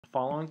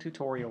following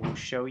tutorial will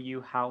show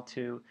you how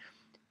to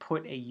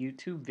put a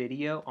YouTube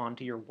video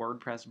onto your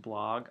WordPress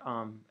blog.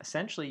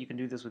 Essentially, you can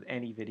do this with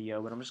any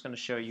video, but I'm just going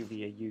to show you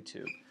via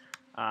YouTube.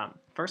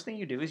 First thing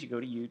you do is you go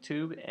to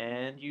YouTube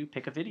and you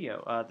pick a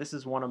video. This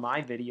is one of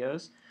my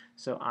videos,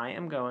 so I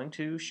am going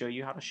to show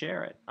you how to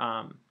share it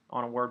on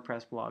a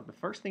WordPress blog. The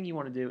first thing you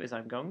want to do is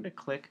I'm going to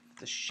click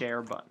the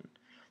share button.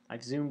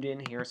 I've zoomed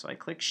in here, so I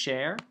click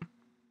share.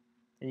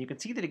 And you can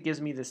see that it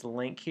gives me this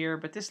link here,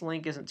 but this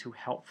link isn't too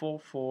helpful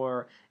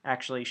for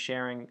actually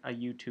sharing a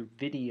YouTube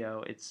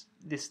video.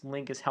 This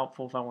link is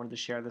helpful if I wanted to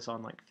share this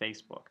on like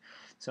Facebook.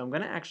 So I'm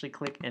going to actually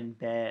click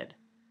embed.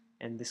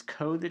 And this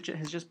code that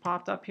has just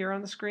popped up here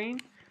on the screen,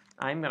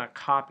 I'm going to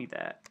copy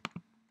that.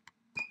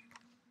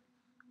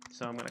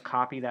 So I'm going to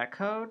copy that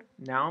code.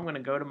 Now I'm going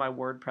to go to my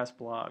WordPress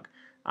blog.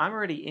 I'm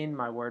already in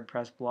my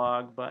WordPress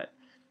blog, but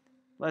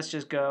let's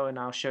just go and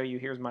I'll show you.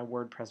 Here's my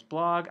WordPress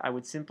blog. I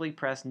would simply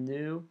press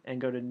new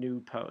and go to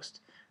new post.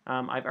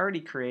 I've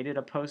already created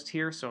a post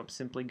here, so I'm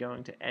simply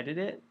going to edit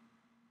it.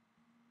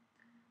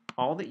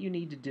 All that you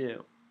need to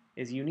do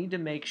is you need to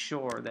make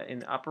sure that in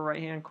the upper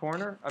right hand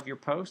corner of your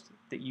post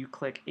that you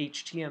click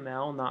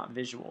HTML, not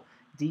visual.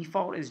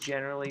 Default is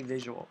generally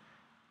visual.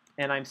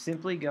 And I'm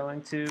simply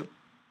going to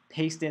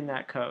paste in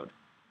that code.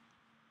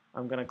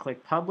 I'm going to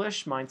click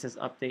publish. Mine says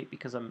update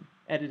because I'm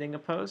editing a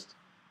post.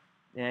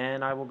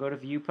 And I will go to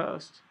view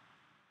post.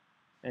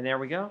 And there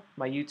we go.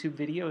 My YouTube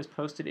video is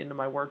posted into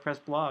my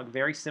WordPress blog.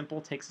 Very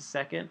simple, takes a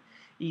second,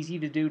 easy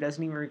to do,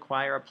 doesn't even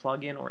require a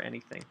plugin or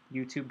anything.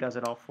 YouTube does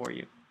it all for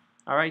you.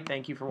 Alright,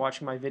 thank you for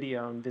watching my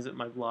video and visit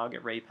my blog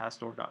at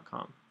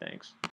raypastor.com. Thanks.